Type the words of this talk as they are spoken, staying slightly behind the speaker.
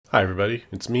Hi everybody,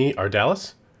 it's me,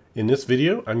 Ardalis. In this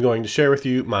video, I'm going to share with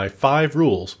you my 5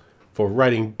 rules for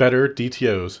writing better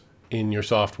DTOs in your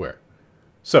software.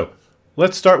 So,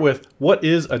 let's start with what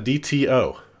is a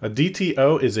DTO? A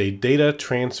DTO is a data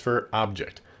transfer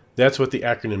object. That's what the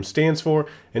acronym stands for,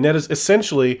 and that is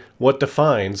essentially what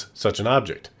defines such an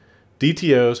object.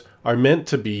 DTOs are meant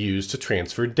to be used to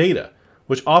transfer data,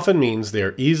 which often means they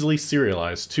are easily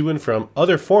serialized to and from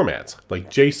other formats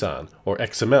like JSON or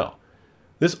XML.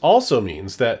 This also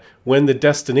means that when the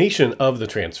destination of the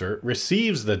transfer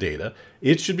receives the data,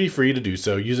 it should be free to do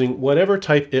so using whatever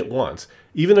type it wants,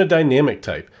 even a dynamic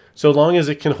type, so long as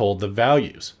it can hold the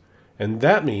values. And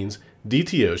that means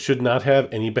DTOs should not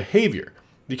have any behavior,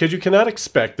 because you cannot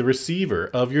expect the receiver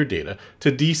of your data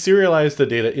to deserialize the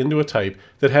data into a type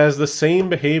that has the same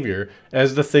behavior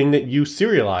as the thing that you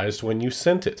serialized when you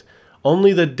sent it.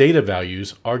 Only the data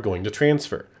values are going to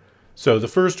transfer. So the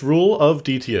first rule of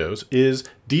DTOs is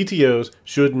DTOs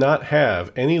should not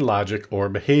have any logic or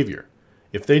behavior.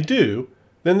 If they do,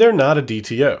 then they're not a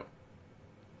DTO.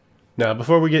 Now,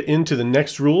 before we get into the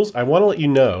next rules, I want to let you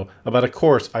know about a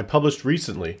course I published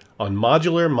recently on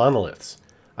modular monoliths.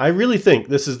 I really think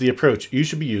this is the approach you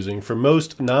should be using for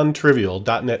most non-trivial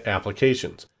 .NET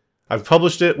applications. I've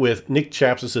published it with Nick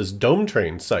Chapsis's Dome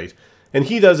Train site, and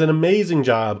he does an amazing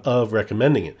job of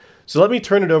recommending it. So let me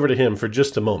turn it over to him for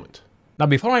just a moment. Now,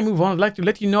 before I move on, I'd like to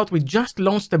let you know that we just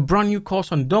launched a brand new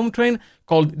course on Dome Train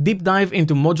called Deep Dive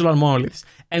into Modular Monoliths.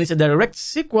 And it's a direct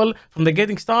sequel from the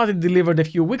Getting Started delivered a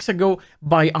few weeks ago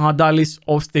by Ardalis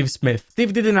or Steve Smith.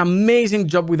 Steve did an amazing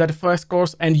job with that first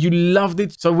course and you loved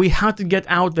it. So we had to get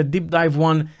out the Deep Dive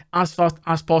one as fast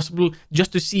as possible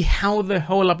just to see how the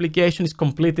whole application is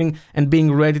completing and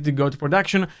being ready to go to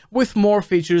production with more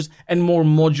features and more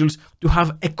modules to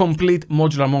have a complete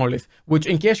modular monolith, which,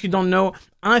 in case you don't know,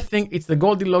 I think it's the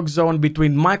Goldilocks zone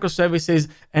between microservices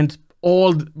and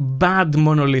old bad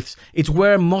monoliths. It's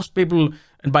where most people,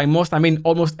 and by most I mean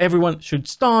almost everyone, should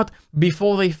start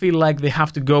before they feel like they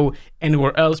have to go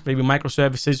anywhere else, maybe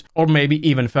microservices or maybe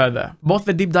even further. Both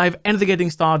the deep dive and the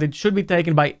getting started should be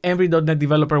taken by every .NET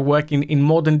developer working in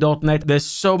modern .NET. There's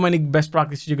so many best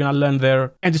practices you're gonna learn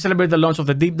there. And to celebrate the launch of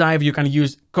the deep dive, you can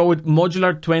use code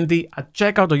modular20 at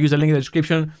checkout or use a link in the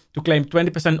description to claim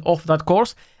 20% off that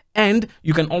course. And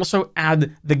you can also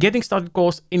add the Getting Started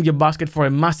course in your basket for a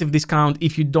massive discount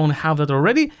if you don't have that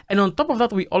already. And on top of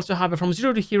that, we also have a From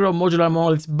Zero to Hero Modular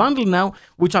Monoliths bundle now,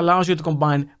 which allows you to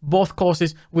combine both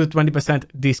courses with a 20%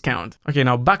 discount. Okay,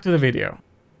 now back to the video.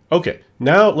 Okay,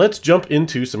 now let's jump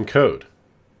into some code.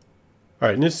 All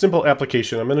right, in this simple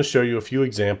application, I'm going to show you a few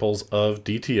examples of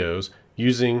DTOs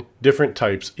using different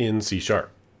types in C#.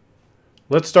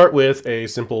 Let's start with a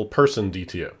simple person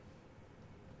DTO.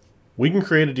 We can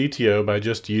create a DTO by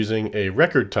just using a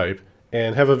record type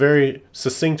and have a very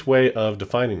succinct way of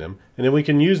defining them. And then we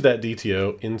can use that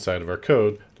DTO inside of our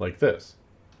code like this.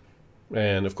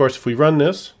 And of course, if we run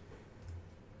this,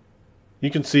 you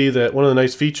can see that one of the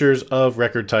nice features of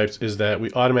record types is that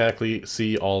we automatically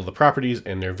see all of the properties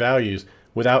and their values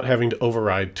without having to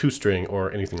override toString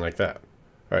or anything like that.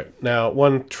 All right, now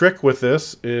one trick with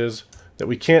this is that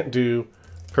we can't do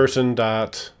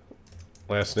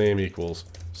person.lastname equals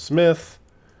Smith.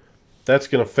 That's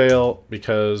going to fail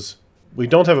because we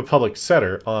don't have a public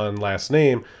setter on last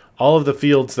name. All of the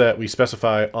fields that we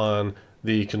specify on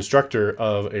the constructor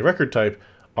of a record type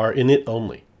are init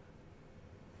only.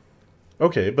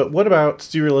 Okay, but what about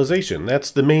serialization? That's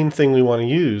the main thing we want to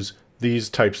use these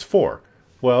types for.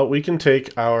 Well, we can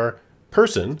take our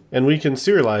person and we can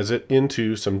serialize it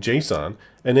into some JSON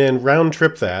and then round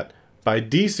trip that by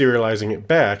deserializing it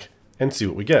back and see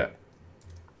what we get.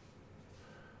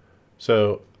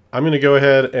 So I'm going to go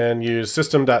ahead and use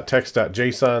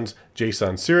system.text.json's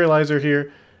JSON serializer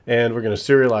here, and we're going to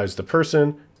serialize the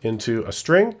person into a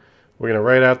string. We're going to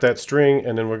write out that string,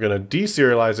 and then we're going to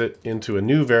deserialize it into a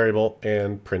new variable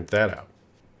and print that out.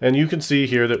 And you can see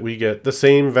here that we get the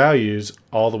same values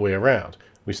all the way around.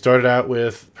 We started out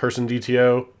with person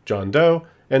DTO, John Doe,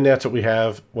 and that's what we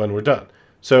have when we're done.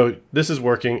 So this is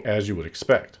working as you would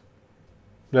expect.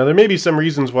 Now there may be some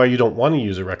reasons why you don't want to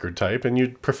use a record type and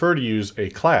you'd prefer to use a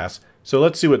class, so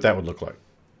let's see what that would look like.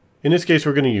 In this case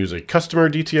we're going to use a customer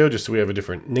DTO just so we have a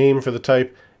different name for the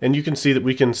type, and you can see that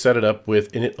we can set it up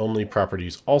with init only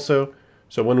properties also.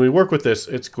 So when we work with this,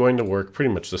 it's going to work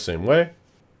pretty much the same way.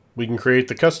 We can create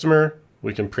the customer,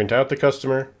 we can print out the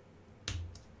customer.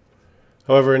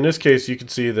 However, in this case, you can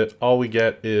see that all we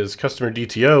get is customer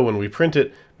DTO when we print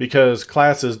it because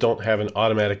classes don't have an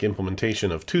automatic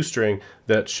implementation of toString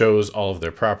that shows all of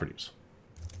their properties.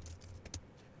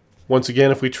 Once again,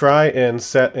 if we try and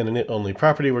set an init only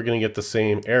property, we're going to get the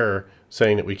same error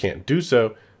saying that we can't do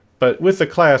so. But with the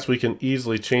class, we can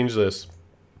easily change this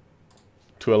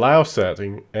to allow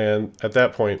setting, and at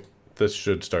that point, this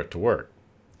should start to work.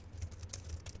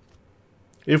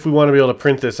 If we want to be able to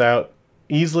print this out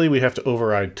easily, we have to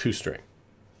override toString.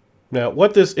 Now,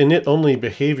 what this init-only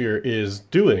behavior is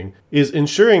doing is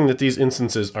ensuring that these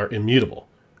instances are immutable,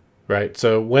 right?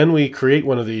 So when we create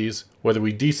one of these, whether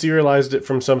we deserialized it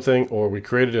from something or we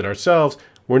created it ourselves,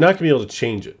 we're not going to be able to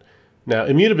change it. Now,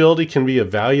 immutability can be a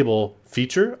valuable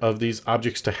feature of these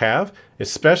objects to have,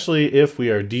 especially if we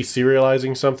are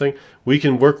deserializing something. We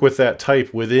can work with that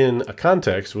type within a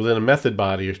context, within a method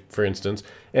body, for instance,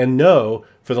 and know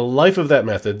for the life of that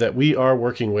method that we are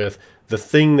working with the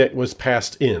thing that was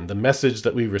passed in, the message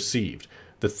that we received,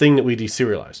 the thing that we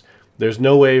deserialized. There's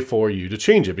no way for you to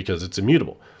change it because it's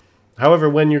immutable. However,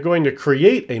 when you're going to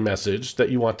create a message that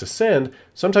you want to send,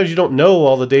 sometimes you don't know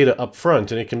all the data up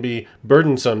front, and it can be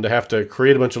burdensome to have to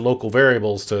create a bunch of local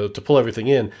variables to pull everything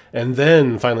in and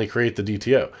then finally create the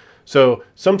DTO. So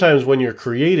sometimes when you're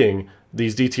creating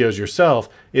these DTOs yourself,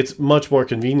 it's much more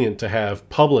convenient to have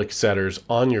public setters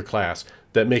on your class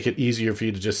that make it easier for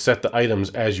you to just set the items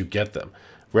as you get them,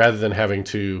 rather than having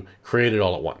to create it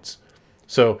all at once.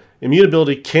 So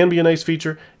immutability can be a nice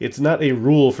feature. It's not a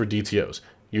rule for DTOs.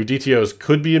 Your DTOs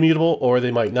could be immutable or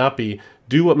they might not be.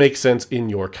 Do what makes sense in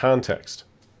your context.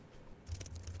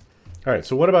 All right,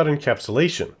 so what about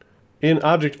encapsulation? In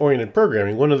object-oriented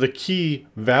programming, one of the key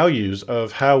values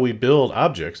of how we build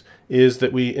objects is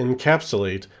that we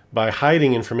encapsulate by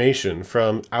hiding information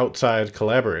from outside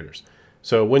collaborators.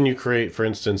 So when you create, for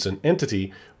instance, an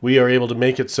entity, we are able to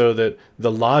make it so that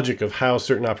the logic of how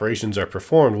certain operations are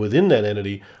performed within that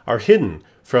entity are hidden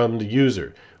from the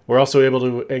user. We're also able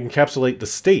to encapsulate the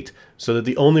state so that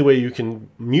the only way you can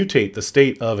mutate the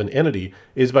state of an entity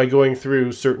is by going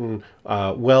through certain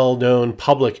well-known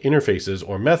public interfaces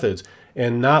or methods,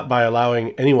 and not by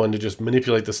allowing anyone to just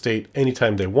manipulate the state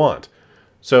anytime they want.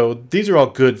 So these are all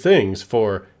good things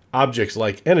for objects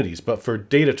like entities, but for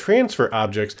data transfer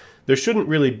objects, there shouldn't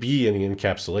really be any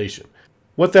encapsulation.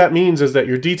 What that means is that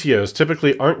your DTOs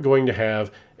typically aren't going to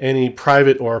have any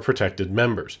private or protected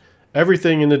members.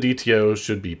 Everything in the DTO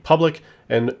should be public,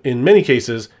 and in many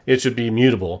cases, it should be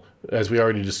mutable, as we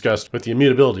already discussed with the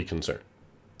immutability concern.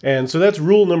 And so that's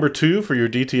rule number 2 for your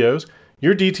DTOs.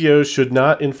 Your DTOs should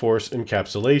not enforce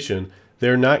encapsulation.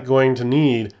 They're not going to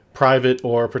need private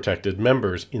or protected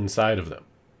members inside of them.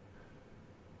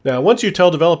 Now, once you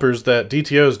tell developers that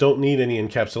DTOs don't need any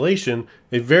encapsulation,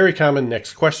 a very common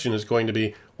next question is going to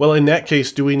be, well, in that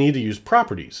case, do we need to use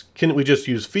properties? Can't we just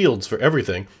use fields for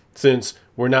everything, since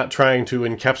we're not trying to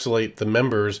encapsulate the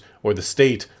members or the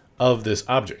state of this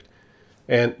object?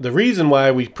 And the reason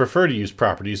why we prefer to use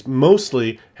properties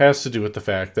mostly has to do with the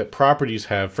fact that properties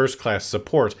have first-class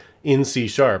support in C#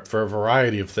 for a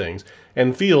variety of things,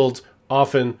 and fields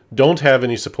often don't have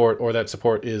any support, or that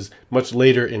support is much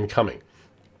later in coming.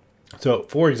 So,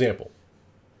 for example,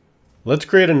 let's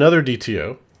create another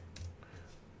DTO.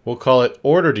 We'll call it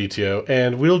order DTO,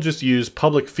 and we'll just use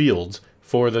public fields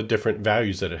for the different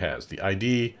values that it has, the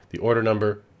ID, the order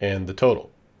number, and the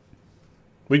total.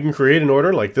 We can create an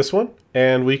order like this one,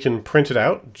 and we can print it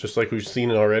out, just like we've seen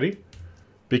it already.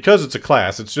 Because it's a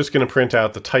class, it's just going to print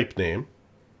out the type name.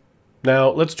 Now,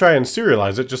 let's try and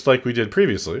serialize it just like we did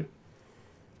previously.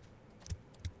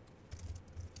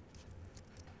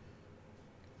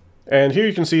 And here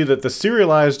you can see that the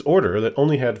serialized order that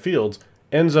only had fields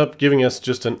ends up giving us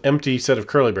just an empty set of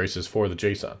curly braces for the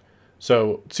JSON.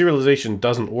 So serialization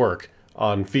doesn't work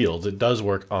on fields, it does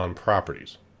work on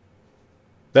properties.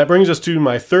 That brings us to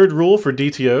my third rule for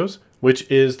DTOs, which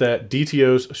is that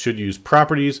DTOs should use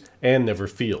properties and never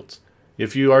fields.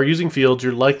 If you are using fields,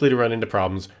 you're likely to run into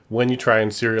problems when you try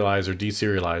and serialize or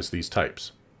deserialize these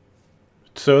types.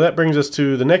 So that brings us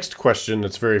to the next question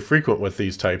that's very frequent with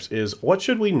these types is, what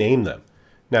should we name them?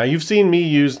 Now, you've seen me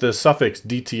use the suffix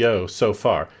DTO so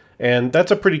far, and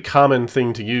that's a pretty common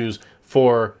thing to use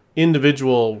for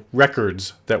individual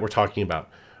records that we're talking about.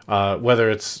 Whether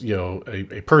it's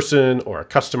a person or a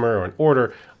customer or an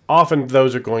order, often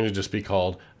those are going to just be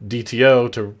called DTO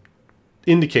to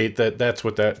indicate that that's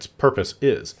what that purpose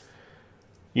is.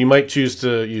 You might choose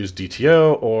to use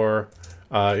DTO, or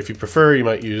if you prefer, you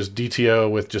might use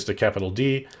DTO with just a capital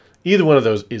D. Either one of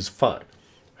those is fine.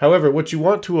 However, what you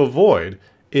want to avoid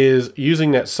is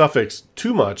using that suffix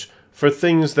too much for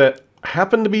things that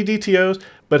happen to be DTOs,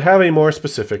 but have a more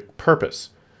specific purpose.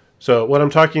 So what I'm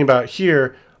talking about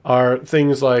here are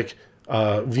things like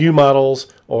view models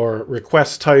or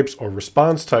request types or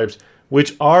response types,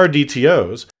 which are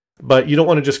DTOs, but you don't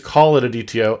want to just call it a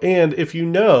DTO. And if you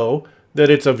know that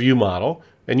it's a view model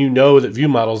and you know that view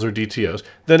models are DTOs,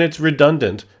 then it's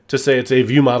redundant to say it's a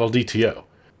view model DTO.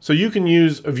 So you can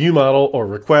use a view model or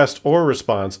request or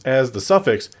response as the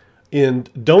suffix, and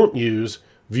don't use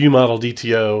view model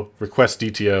DTO, request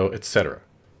DTO, etc.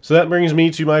 So that brings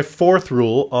me to my fourth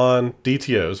rule on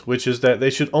DTOs, which is that they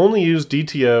should only use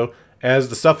DTO as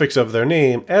the suffix of their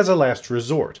name as a last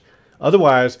resort.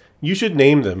 Otherwise, you should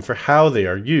name them for how they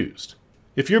are used.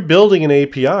 If you're building an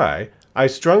API, I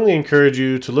strongly encourage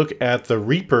you to look at the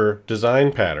Reaper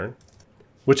design pattern,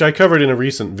 which I covered in a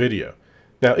recent video.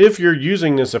 Now, if you're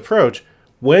using this approach,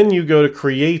 when you go to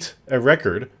create a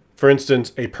record, for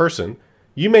instance, a person,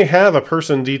 you may have a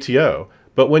person DTO,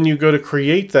 but when you go to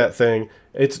create that thing,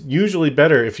 it's usually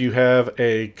better if you have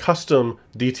a custom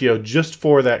DTO just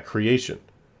for that creation.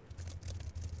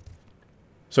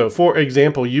 So for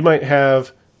example, you might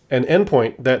have an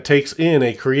endpoint that takes in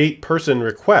a create person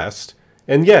request,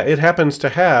 and yeah, it happens to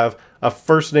have a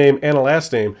first name and a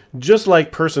last name, just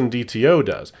like person DTO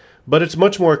does. But it's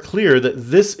much more clear that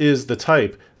this is the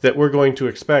type that we're going to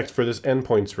expect for this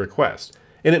endpoint's request.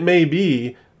 And it may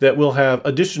be that we'll have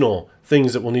additional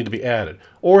things that will need to be added,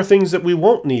 or things that we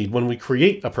won't need when we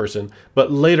create a person,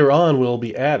 but later on will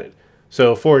be added.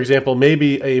 So for example,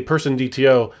 maybe a person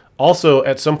DTO also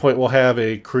at some point will have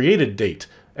a created date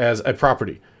as a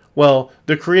property. Well,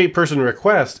 the create person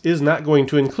request is not going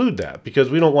to include that because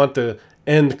we don't want the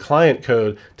end client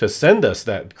code to send us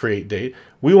that create date.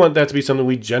 We want that to be something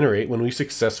we generate when we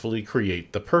successfully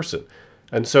create the person.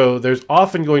 And so there's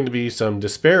often going to be some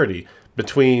disparity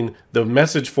between the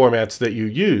message formats that you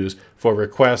use for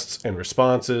requests and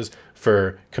responses,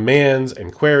 for commands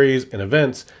and queries and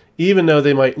events, even though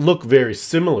they might look very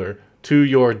similar to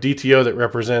your DTO that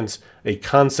represents a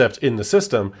concept in the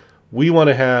system. We want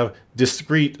to have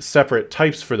discrete separate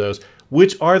types for those,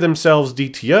 which are themselves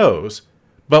DTOs,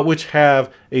 but which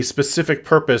have a specific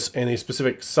purpose and a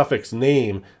specific suffix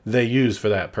name they use for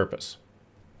that purpose.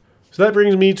 So that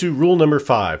brings me to rule number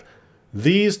 5.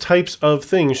 These types of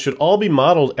things should all be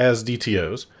modeled as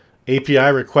DTOs: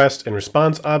 API request and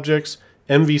response objects,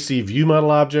 MVC view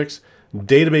model objects,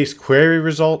 database query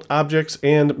result objects,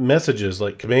 and messages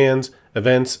like commands,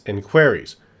 events, and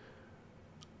queries.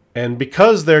 And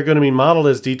because they're going to be modeled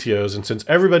as DTOs, and since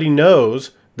everybody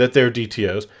knows that they're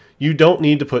DTOs, you don't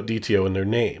need to put DTO in their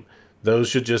name. Those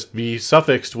should just be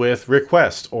suffixed with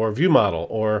request or view model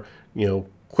or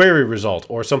query result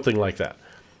or something like that.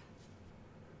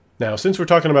 Now, since we're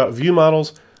talking about view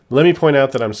models, let me point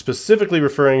out that I'm specifically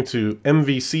referring to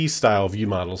MVC style view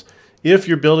models. If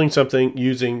you're building something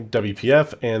using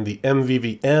WPF and the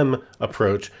MVVM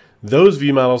approach, those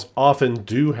view models often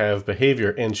do have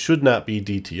behavior and should not be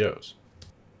DTOs.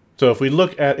 So if we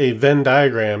look at a Venn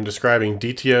diagram describing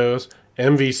DTOs,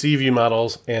 MVC view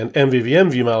models, and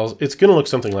MVVM view models, it's going to look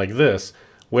something like this,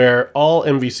 where all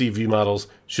MVC view models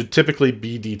should typically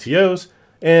be DTOs,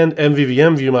 and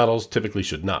MVVM view models typically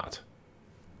should not.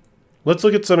 Let's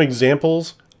look at some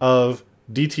examples of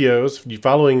DTOs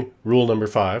following rule number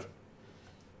 5.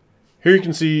 Here you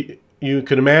can see, you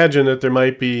can imagine that there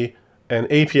might be an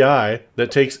API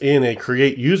that takes in a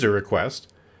create user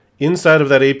request. Inside of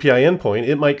that API endpoint,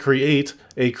 it might create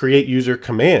a create user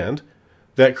command.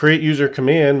 That create user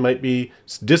command might be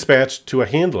dispatched to a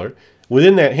handler.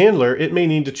 Within that handler, it may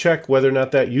need to check whether or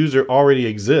not that user already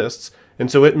exists, and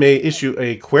so it may issue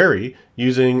a query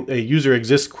using a user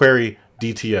exists query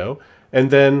DTO.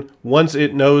 And then once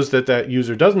it knows that that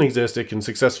user doesn't exist, it can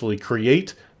successfully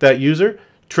create that user,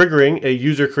 triggering a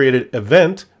user created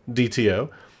event DTO.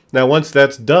 Now, once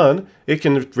that's done, it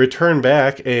can return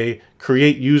back a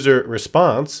create user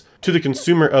response to the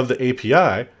consumer of the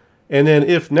API. And then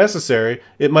if necessary,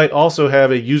 it might also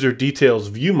have a user details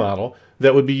view model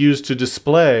that would be used to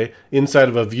display inside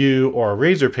of a view or a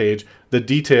Razor page the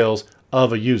details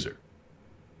of a user.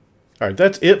 All right,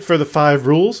 that's it for the 5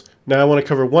 rules. Now I want to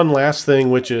cover one last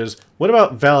thing, which is what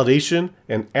about validation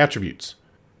and attributes?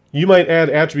 You might add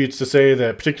attributes to say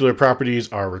that particular properties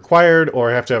are required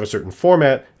or have to have a certain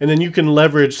format, and then you can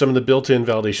leverage some of the built-in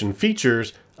validation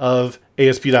features of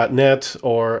ASP.NET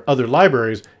or other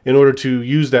libraries in order to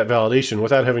use that validation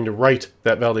without having to write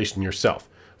that validation yourself.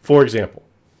 For example,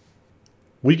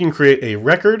 we can create a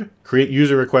record, create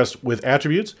user request with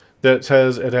attributes that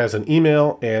says it has an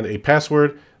email and a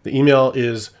password. The email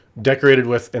is decorated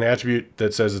with an attribute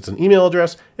that says it's an email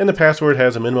address, and the password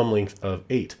has a minimum length of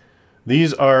 8.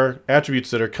 These are attributes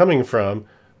that are coming from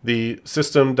the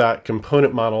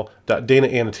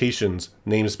system.componentmodel.dataAnnotations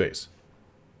namespace.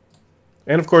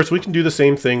 And of course, we can do the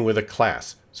same thing with a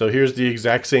class. So here's the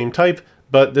exact same type,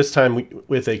 but this time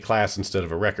with a class instead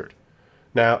of a record.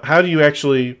 Now, how do you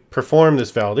actually perform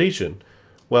this validation?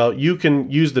 Well, you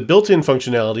can use the built-in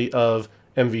functionality of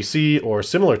MVC or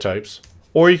similar types,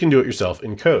 or you can do it yourself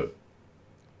in code.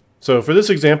 So for this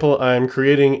example, I'm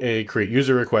creating a create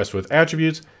user request with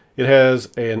attributes. It has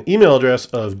an email address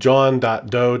of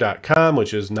john.doe.com,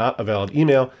 which is not a valid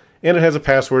email, and it has a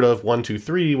password of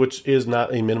 123, which is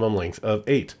not a minimum length of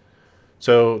 8.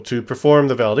 So to perform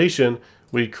the validation,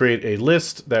 we create a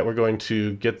list that we're going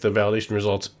to get the validation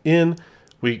results in.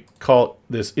 We call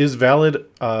this isValid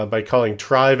by calling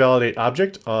try validate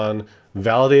object on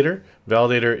validator.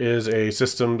 Validator is a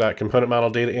system.component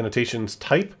model data annotations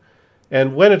type.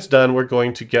 And when it's done, we're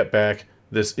going to get back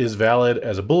this isValid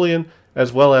as a Boolean,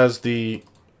 as well as the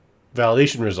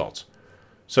validation results.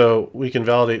 So we can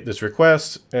validate this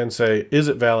request and say, is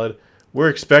it valid? We're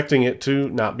expecting it to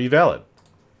not be valid.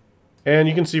 And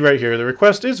you can see right here, the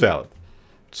request is valid.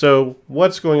 So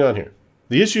what's going on here?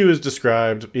 The issue is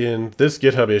described in this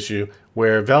GitHub issue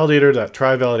where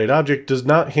validator.tryValidateObject does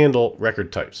not handle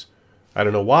record types. I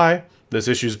don't know why. This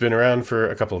issue's been around for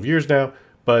a couple of years now,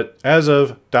 but as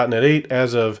of .NET 8,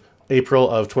 as of April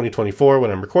of 2024,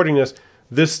 when I'm recording this,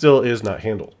 this still is not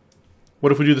handled.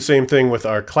 What if we do the same thing with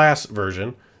our class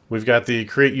version? We've got the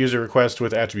create user request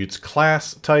with attributes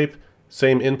class type,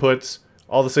 same inputs,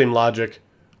 all the same logic.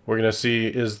 We're going to see,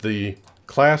 is the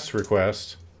class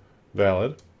request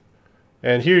valid?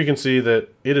 And here you can see that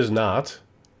it is not.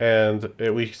 And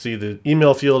we see the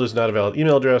email field is not a valid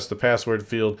email address. The password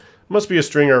field must be a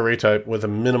string or array type with a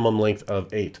minimum length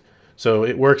of 8. So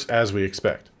it works as we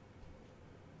expect.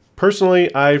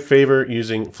 Personally, I favor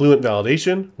using Fluent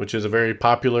Validation, which is a very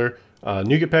popular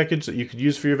NuGet package that you could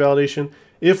use for your validation.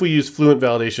 If we use Fluent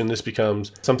Validation, this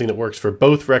becomes something that works for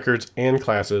both records and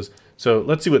classes. So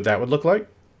let's see what that would look like.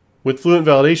 With Fluent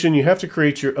Validation, you have to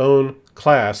create your own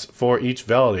class for each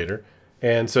validator.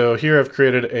 And so here I've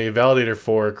created a validator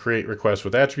for create request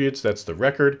with attributes. That's the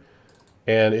record.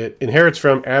 And it inherits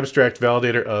from abstract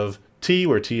validator of T,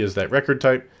 where T is that record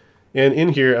type. And in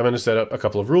here, I'm going to set up a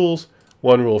couple of rules.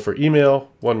 One rule for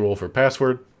email, one rule for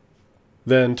password.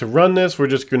 Then to run this, we're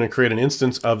just going to create an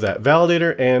instance of that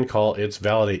validator and call its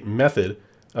validate method.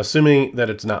 Assuming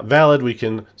that it's not valid, we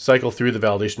can cycle through the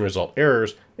validation result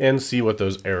errors and see what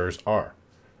those errors are.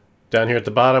 Down here at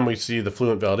the bottom, we see the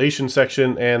Fluent Validation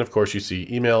section, and of course you see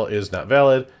email is not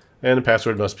valid, and the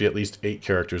password must be at least 8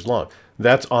 characters long.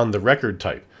 That's on the record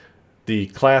type. The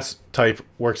class type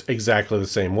works exactly the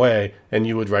same way, and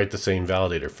you would write the same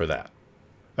validator for that.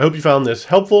 I hope you found this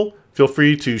helpful. Feel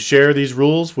free to share these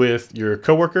rules with your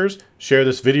coworkers. Share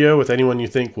this video with anyone you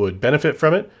think would benefit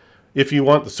from it. If you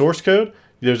want the source code,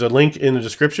 there's a link in the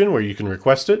description where you can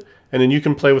request it, and then you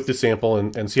can play with the sample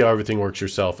and see how everything works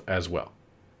yourself as well.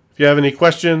 If you have any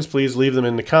questions, please leave them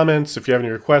in the comments. If you have any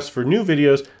requests for new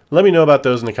videos, let me know about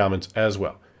those in the comments as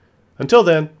well. Until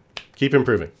then, keep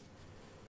improving.